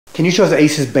Can you show us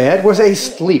Ace's bed? Where's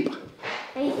Ace sleep?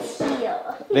 Ace here.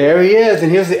 There he is,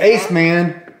 and here's the Ace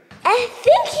man. I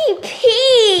think he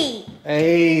peed.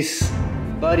 Ace,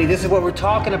 buddy, this is what we're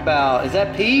talking about. Is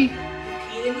that pee?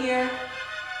 Pee in here?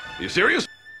 You serious?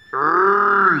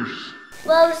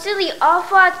 Well, it's really our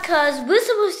fault because we're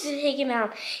supposed to take him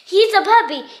out. He's a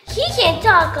puppy. He can't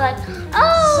talk like,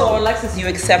 oh. So, Alexis, you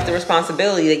accept the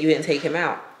responsibility that you didn't take him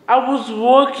out? I was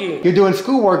working. You're doing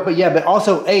schoolwork, but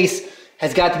also Ace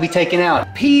has got to be taken out.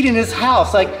 Peed in his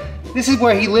house, like this is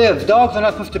where he lives. Dogs are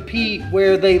not supposed to pee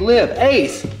where they live.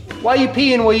 Ace, why are you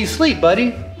peeing where you sleep,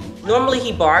 buddy? Normally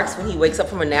he barks when he wakes up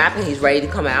from a nap and he's ready to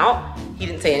come out. He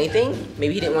didn't say anything.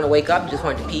 Maybe he didn't want to wake up, he just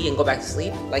wanted to pee and go back to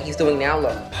sleep like he's doing now,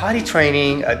 look. Potty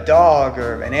training a dog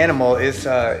or an animal is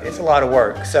it's a lot of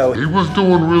work. So he was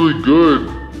doing really good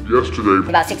yesterday.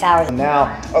 About 6 hours. And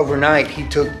now overnight he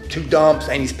took 2 dumps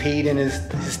and he's peed in his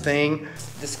thing.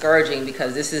 Discouraging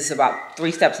because this is about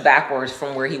 3 steps backwards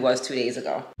from where he was 2 days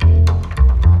ago.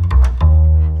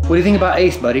 What do you think about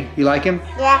Ace, buddy? You like him?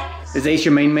 Yeah. Is Ace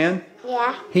your main man?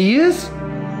 Yeah. He is?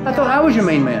 I thought I was your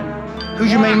main man. Who's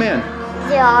your main man?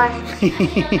 They are.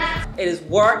 It is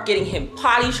work getting him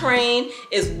potty trained.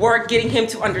 It's work getting him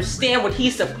to understand what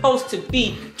he's supposed to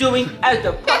be doing as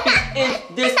the puppy in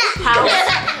this house.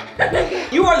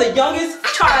 You are the youngest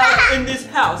child in this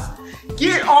house.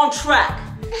 Get on track.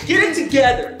 Get it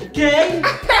together, okay?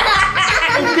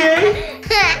 Okay?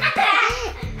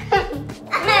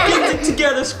 Get it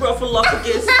together,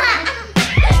 Scruffaluffagus. I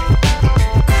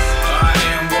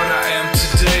am what I am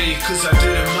today, cause I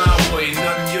did it my way,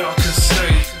 nothing y'all can say.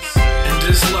 In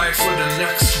this life or the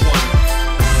next one.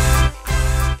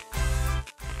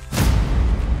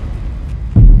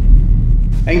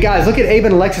 And guys, look at Ava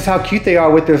and Alexis, how cute they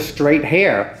are with their straight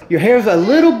hair. Your hair's a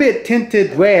little bit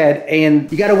tinted red, and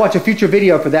you gotta watch a future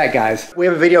video for that, guys. We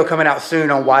have a video coming out soon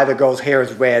on why the girl's hair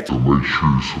is red. So make sure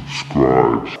you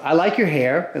subscribe. I like your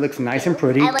hair. It looks nice and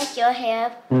pretty. I like your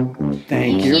hair.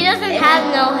 Thank you. He doesn't have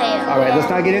no hair. All right, let's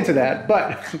not get into that.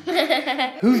 But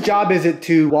whose job is it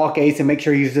to walk Ace and make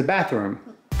sure he uses the bathroom?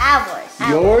 Ours.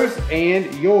 Yours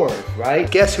and yours, right?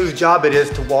 Guess whose job it is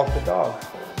to walk the dog?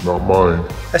 Not mine.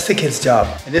 That's the kid's job.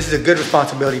 And this is a good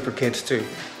responsibility for kids too.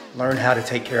 Learn how to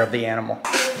take care of the animal.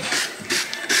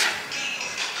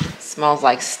 Smells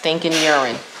like stinking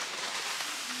urine.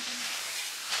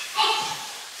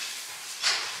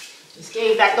 Just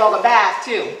gave that dog a bath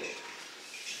too.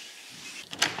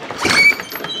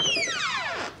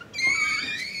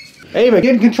 Ava,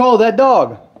 get in control of that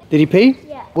dog. Did he pee?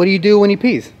 Yeah. What do you do when he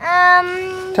pees?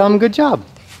 Tell him good job.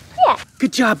 Yeah.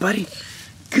 Good job, buddy.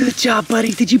 Good job,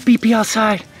 buddy. Did you pee-pee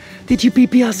outside? Did you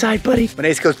pee-pee outside, buddy? When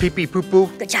Ace goes pee-pee, poo-poo.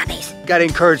 Good job, Ace. You gotta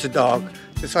encourage the dog.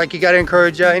 Just like you gotta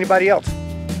encourage anybody else.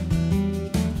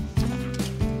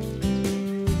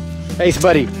 Ace,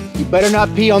 buddy, you better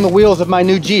not pee on the wheels of my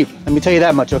new Jeep. Let me tell you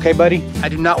that much, okay, buddy? I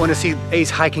do not want to see Ace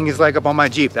hiking his leg up on my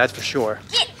Jeep, that's for sure.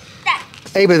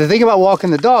 Hey, but the thing about walking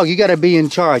the dog, you gotta be in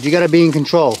charge. You gotta be in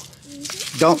control.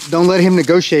 Don't let him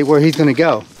negotiate where he's gonna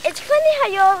go. It's funny how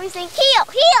you always say, heel,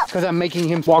 heel. Because I'm making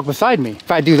him walk beside me.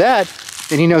 If I do that,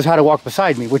 then he knows how to walk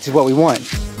beside me, which is what we want.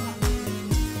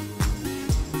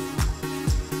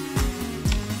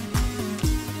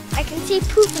 I can see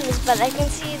poop in his butt. I can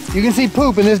see his... You can see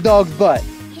poop in this dog's butt.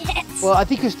 Yes. Well, I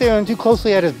think you're staring too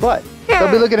closely at his butt.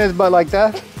 Don't be looking at his butt like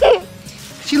that.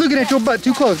 She's looking at your butt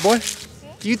too close, boy.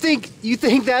 You think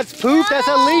that's poop? That's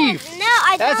a leaf. No,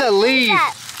 I don't That's a leaf.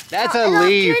 That. That's No, a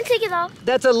leaf. Turn, take it off.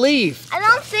 That's a leaf. I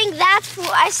don't think that's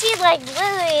poop. I see like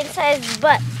literally inside his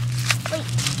butt. Wait,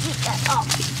 take that off.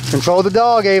 Control the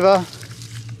dog, Ava.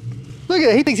 Look at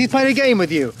it. He thinks he's playing a game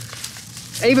with you.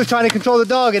 Ava's trying to control the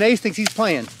dog, and Ace thinks he's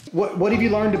playing. What have you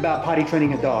learned about potty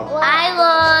training a dog? I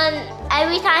learned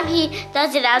every time he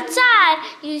does it outside,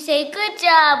 you say good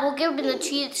job, we'll give him a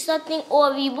treat, something,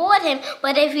 or reward him.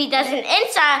 But if he does it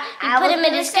inside, you put him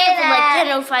in his cage for like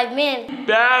 10 or 5 minutes.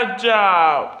 Bad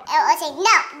job. I say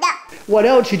no. What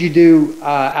else should you do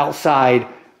outside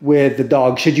with the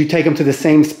dog? Should you take him to the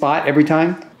same spot every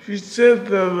time? She said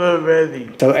that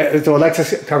already. So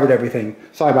Alexis covered everything.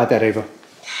 Sorry about that, Ava.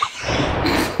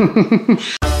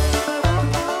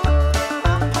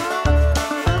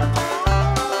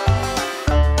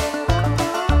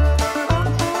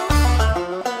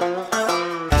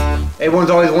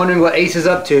 Everyone's always wondering what Ace is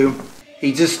up to.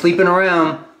 He's just sleeping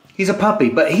around. He's a puppy,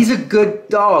 but he's a good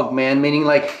dog, man. Meaning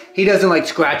like, he doesn't like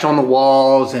scratch on the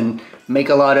walls and make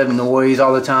a lot of noise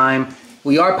all the time.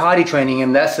 We are potty training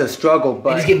him, that's a struggle,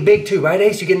 but he's getting big too, right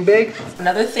Ace? You getting big?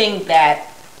 Another thing that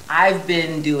I've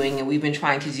been doing and we've been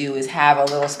trying to do is have a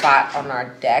little spot on our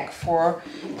deck for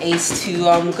Ace to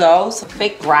go. So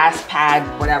fake grass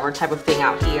pad, whatever type of thing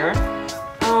out here. He's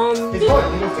going. He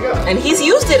wants to go. And he's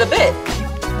used it a bit.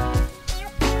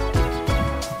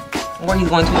 Or he's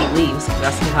going to eat leaves.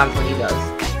 That's sometimes what he does.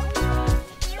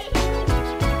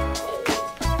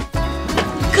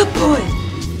 Good boy.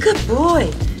 Good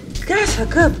boy. That's a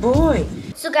good boy.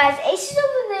 So guys, Ace is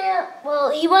over there.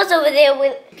 Well, he was over there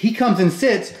with. He comes and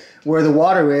sits where the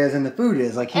water is and the food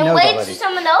is, like he knows waits already. for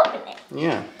someone to open it.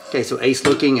 Yeah. Okay, so Ace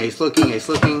looking, Ace looking, Ace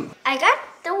looking. I got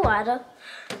the water.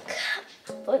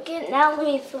 Okay, now let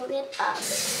me fill it up.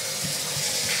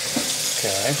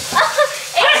 Okay.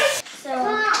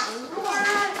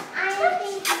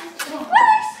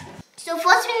 So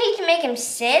first we need to make him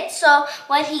sit, so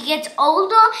when he gets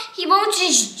older, he won't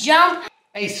just jump.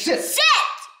 Ace, sit. Sit!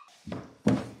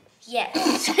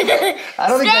 Yes. I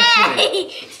don't think that's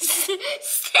it.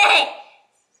 Stay!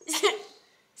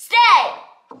 Stay!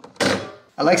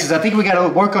 Alexis, I think we gotta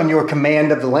work on your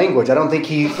command of the language. I don't think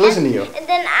he listened to you. And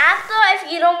then after,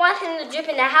 if you don't want him to drip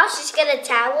in the house, just get a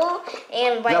towel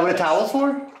and wipe. Is that what a towel's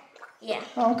for? Yeah.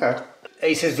 Oh, okay.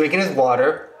 Ace is drinking his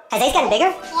water. Has Ace gotten bigger?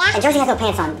 Yeah. And Josie has no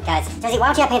pants on, guys. Josie, why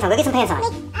don't you have pants on? Go get some pants on.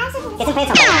 Get some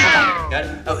pants on. Got it?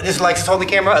 Oh, this is Alexis holding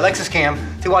the camera. Alexis cam.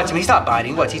 See, watch him. He's not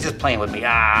biting. Watch, he's just playing with me.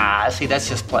 Ah, see, that's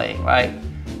just playing, right?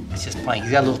 It's just playing.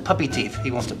 He's got little puppy teeth.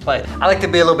 He wants to play. I like to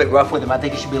be a little bit rough with him. I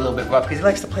think he should be a little bit rough because he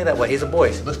likes to play that way. He's a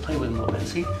boy, so let's play with him a little bit.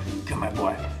 See? Come my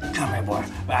boy. Come my boy.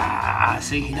 Ah,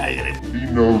 see? Now you got it. He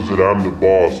knows that I'm the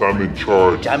boss. I'm in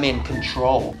charge. I'm in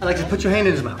control. Alexis, put your hand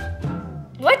in his mouth.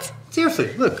 What?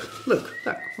 Seriously, look, look.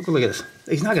 Look at this.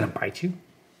 He's not gonna bite you.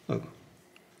 Look.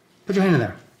 Put your hand in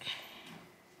there.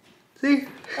 See?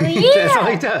 Oh, yeah. That's all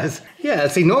he does. Yeah,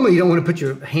 see, normally you don't want to put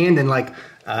your hand in like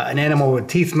an animal with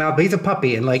teeth mouth, but he's a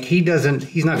puppy and like he's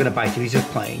not gonna bite you, he's just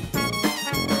playing.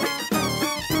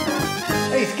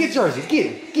 Ace, get Jersey,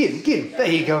 get him.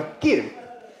 There you go, get him.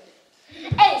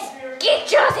 Ace, get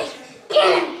Jersey,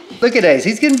 get him. Look at Ace,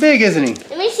 he's getting big, isn't he?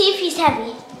 Let me see if he's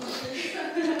heavy.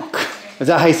 Is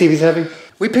that how you see if he's heavy?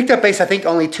 We picked up Ace, I think,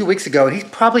 only 2 weeks ago, and he's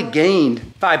probably gained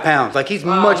 5 pounds. Like, he's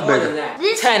much More bigger. than that.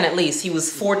 10 at least. He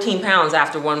was 14 pounds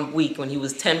after 1 week when he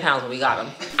was 10 pounds when we got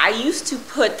him. I used to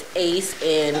put Ace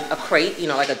in a crate, you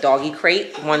know, like a doggy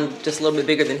crate, one just a little bit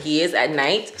bigger than he is at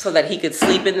night, so that he could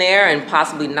sleep in there and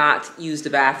possibly not use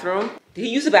the bathroom. Did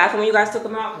he use the bathroom when you guys took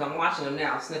him out? Because I'm watching him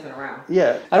now, sniffing around.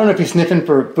 Yeah. I don't know if he's sniffing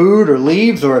for food or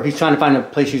leaves or if he's trying to find a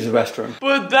place to use the restroom.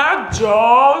 But that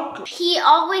dog. He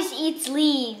always eats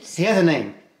leaves. He has a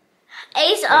name.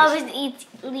 Ace always eats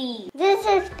leaves. This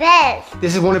is bed.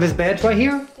 This is one of his beds right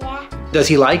here? Yeah. Does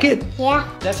he like it? Yeah.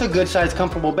 That's a good sized,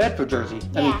 comfortable bed for Jersey.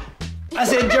 I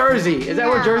said Jersey. Is that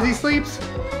where Jersey sleeps?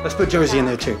 Let's put Jersey in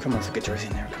there too. Come on, let's get Jersey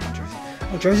in there. Come on, Jersey.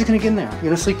 Oh, Jersey's gonna get in there. You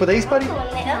gonna sleep with Ace, buddy? No.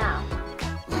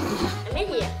 I'm in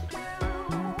here.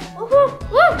 Woo, woo,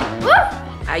 woo.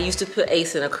 I used to put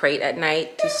Ace in a crate at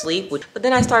night to sleep, but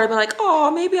then I started being like,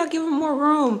 oh, maybe I'll give him more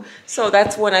room. So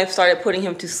that's when I started putting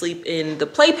him to sleep in the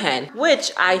playpen,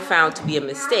 which I found to be a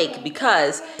mistake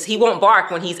because he won't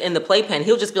bark when he's in the playpen.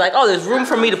 He'll just be like, oh, there's room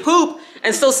for me to poop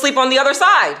and still sleep on the other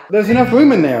side. There's enough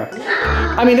room in there.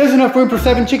 I mean, there's enough room for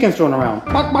 7 chickens thrown around.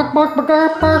 Bark, bark, bark, bark,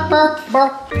 bark, bark, bark,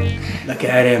 bark. Look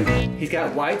at him. He's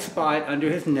got a white spot under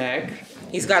his neck.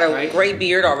 He's got a gray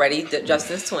beard already,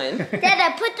 Justin's twin.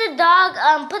 Dada, put the dog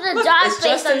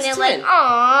face on there like,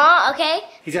 aww, okay?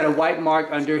 He's got a white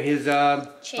mark under his on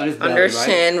his belly, Under his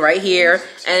chin, right here,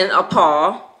 and a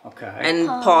paw. Okay. And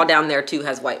paw down there too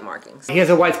has white markings. He has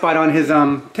a white spot on his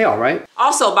tail, right?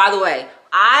 Also, by the way,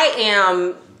 I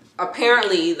am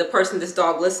apparently the person this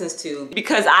dog listens to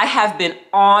because I have been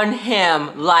on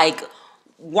him like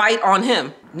white on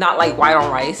him. Not like white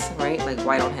on rice, right? Like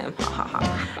white on him.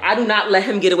 I do not let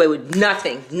him get away with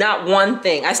nothing. Not one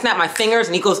thing. I snap my fingers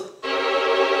and he goes,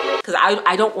 because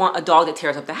I don't want a dog that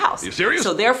tears up the house. Are you serious?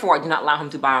 So therefore, I do not allow him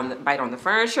to bite on the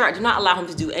furniture. I do not allow him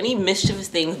to do any mischievous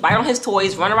things, bite on his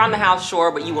toys, run around the house,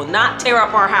 sure, but you will not tear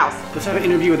up our house. Let's have an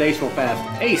interview with Ace real fast.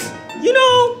 Ace. You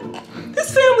know,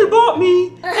 this family bought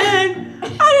me and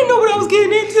I didn't know what I was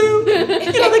getting into.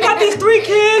 You know, they got these 3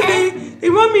 kids, they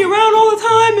run me around all the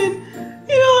time and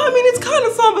you know, I mean, it's kind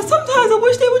of fun, but sometimes I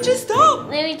wish they would just stop.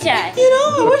 Let me try. You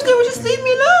know, I wish they would just leave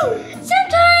me alone.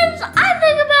 Sometimes I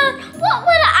think about what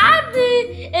would I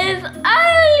be if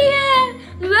I only had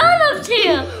grown-ups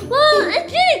here. Well, it's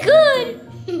pretty good.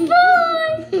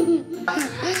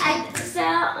 Bye.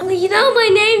 So, you know, my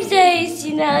name's Ace,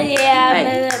 you No, yeah,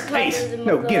 Hey, I'm part Ace, of the no,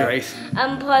 get her, McClure. Ace.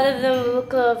 I'm part of the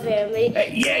McClure family.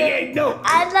 Yeah, no.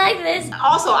 I like this.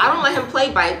 Also, I don't let him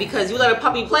play bite because you let a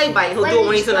puppy play bite, he'll do it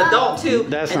when he's an adult too,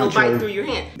 That's and not he'll bite true. through your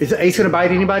hand. Is Ace gonna bite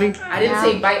anybody? I didn't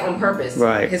say bite on purpose.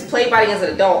 Right. His play biting as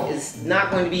an adult is not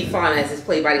going to be fun as his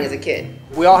play biting as a kid.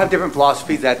 We all have different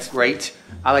philosophies. That's great.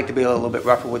 I like to be a little bit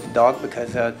rougher with the dog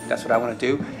because that's what I want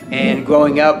to do. And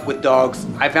growing up with dogs,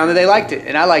 I found that they liked it,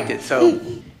 and I liked it. So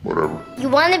Whatever. You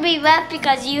want to be rough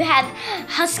because you had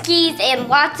huskies and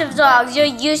lots of dogs. You're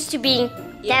used to being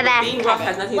that Being rough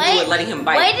has nothing to do with letting him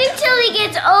bite. Wait until he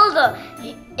gets older.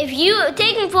 If you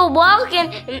take him for a walk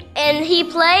and he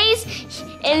plays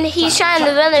and he's trying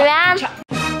to run around.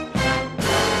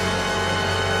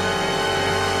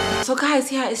 So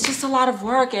guys, yeah, it's just a lot of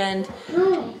work and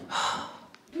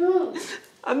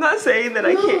I'm not saying that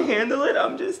I can't handle it,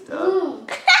 I'm just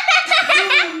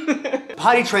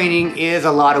potty training is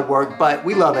a lot of work, but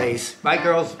we love Ace. Right,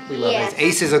 girls? We love Yes. Ace.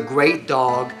 Ace is a great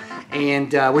dog,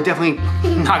 and we're definitely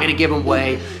not going to give him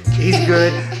away. He's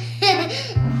good.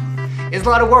 It's a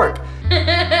lot of work.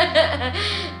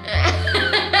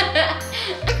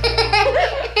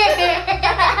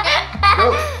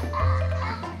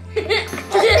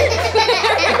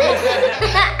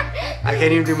 I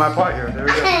can't even do my part here. There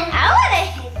we go.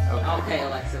 okay,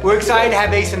 Alexa. We're excited to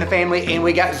have Ace in the family, and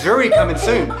we got Zuri coming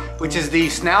soon, which is the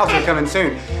Schnauzer coming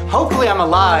soon. Hopefully I'm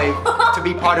alive to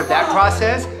be part of that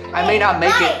process. I may not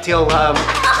make it till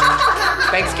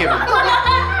Thanksgiving. Look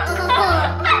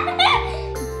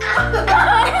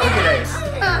at Ace.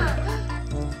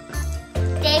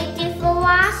 Thank you for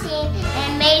watching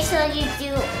and make sure you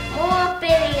do more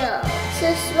videos.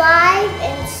 Subscribe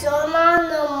and turn on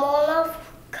the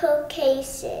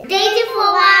notification. Thank you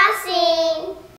for watching.